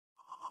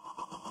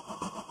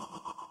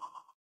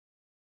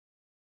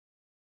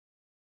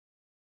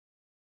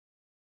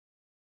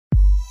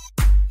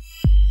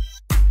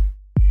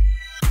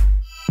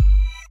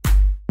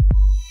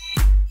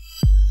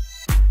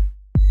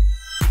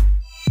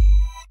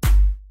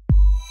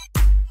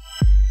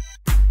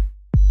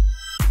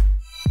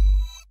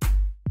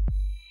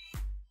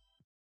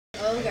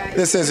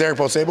This is Eric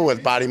Posable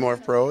with Body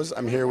Morph Pros.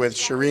 I'm here with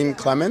Cheryne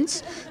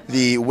Clements,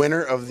 the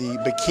winner of the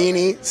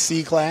Bikini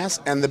C class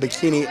and the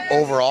Bikini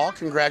overall.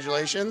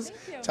 Congratulations.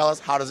 Tell us,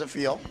 how does it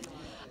feel?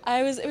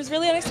 It was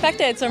really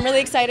unexpected, so I'm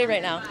really excited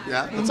right now.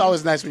 Yeah, it's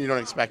always nice when you don't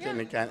expect it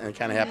and it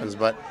kind of happens,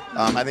 but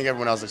I think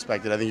everyone else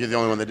expected. I think you're the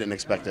only one that didn't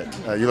expect it.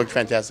 You looked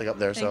fantastic up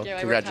there, so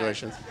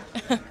congratulations.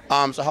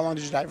 So how long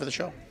did you diet for the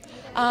show?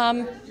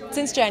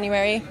 Since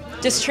January,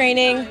 just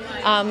training,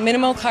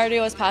 minimal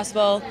cardio as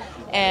possible,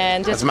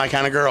 and just that's my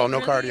kind of girl, no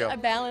really cardio. A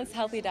balanced,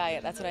 healthy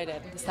diet. That's what I did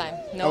this time.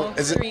 No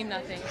extreme,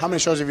 nothing. How many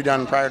shows have you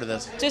done prior to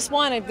this? Just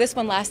one. This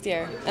one last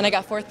year, and I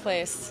got 4th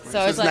place.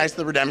 So it's like, nice,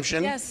 the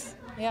redemption. Yes.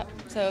 Yep.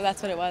 So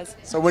that's what it was.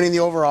 So winning the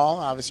overall,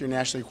 obviously you're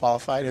nationally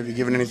qualified. Have you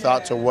given any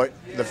thought to what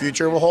the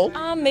future will hold?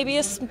 Maybe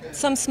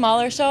some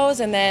smaller shows,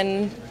 and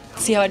then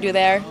see how I do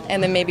there,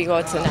 and then maybe go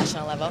to the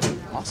national level.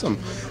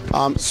 Awesome.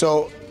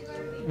 So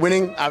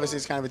winning, obviously,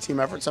 is kind of a team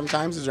effort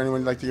sometimes. Is there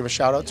anyone you'd like to give a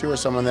shout out to, or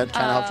someone that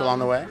kind of helped along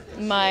the way?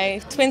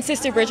 My twin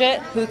sister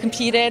Bridget, who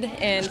competed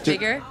in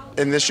figure.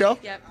 In this show?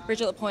 Yep,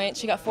 Bridget LaPointe.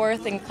 She got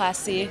 4th in Class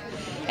C.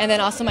 And then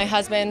also my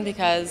husband,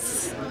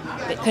 because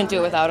they couldn't do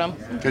it without him.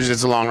 Because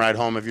it's a long ride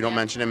home if you don't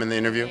mention him in the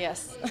interview?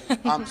 Yes.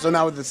 So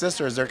now with the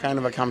sister, is there kind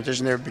of a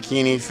competition there,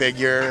 bikini,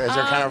 figure? Is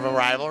there kind of a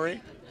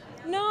rivalry?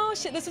 No,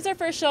 this was our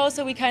first show,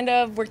 so we kind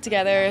of worked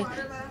together,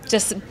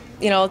 just,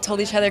 told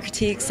each other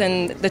critiques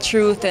and the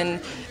truth,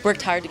 and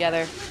worked hard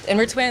together. And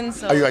we're twins.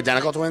 So. Are you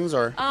identical twins,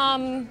 or?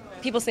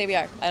 People say we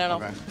are. I don't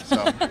know. Okay. So,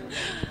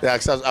 yeah,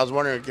 because I was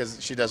wondering,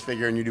 because she does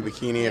figure and you do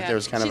bikini, if there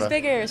was kind of a... She's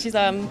bigger. She's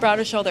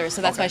broader shoulders,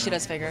 so that's why she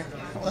does figure.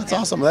 Well, that's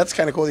awesome. Well, that's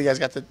kind of cool that you guys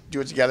got to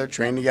do it together,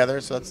 train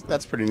together, so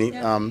that's pretty neat.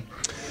 Yeah.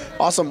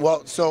 Awesome.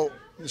 Well, so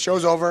the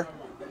show's over.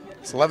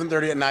 It's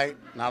 11:30 at night.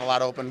 Not a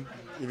lot open.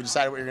 You've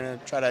decided what you're going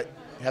to try to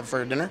have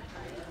for dinner?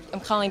 I'm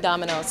calling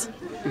Domino's,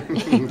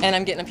 and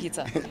I'm getting a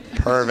pizza.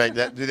 Perfect.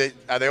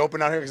 Are they open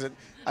out here? Because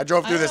I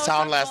drove through this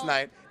town last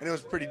night, and it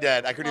was pretty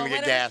dead. I couldn't even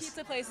get gas.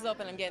 Pizza place is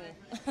open, I'm getting.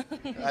 I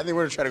think we're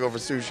going to try to go for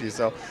sushi.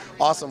 So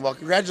awesome. Well,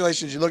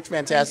 congratulations. You looked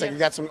fantastic. You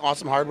got some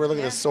awesome hardware. Look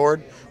at the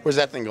sword. Where's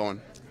that thing going?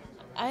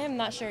 I am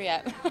not sure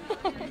yet.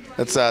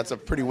 It's a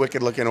pretty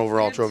wicked looking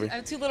overall trophy. I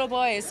have 2 little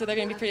boys, so they're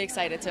going to be pretty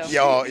excited too.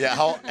 Yeah.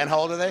 How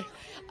old are they?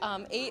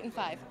 8 and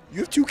 5. You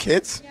have 2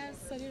 kids? Yes,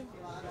 I do.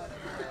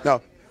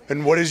 No.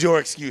 And what is your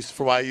excuse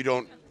for why you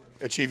don't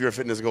achieve your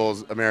fitness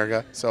goals,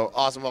 America? So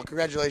awesome. Well,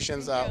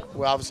 congratulations.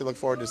 We'll obviously look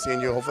forward to seeing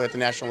you, hopefully at the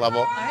national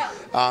level.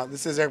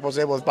 This is Eric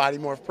Posable with Body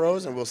Morph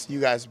Pros, and we'll see you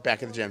guys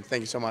back at the gym. Thank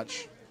you so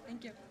much.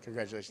 Thank you.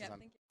 Congratulations.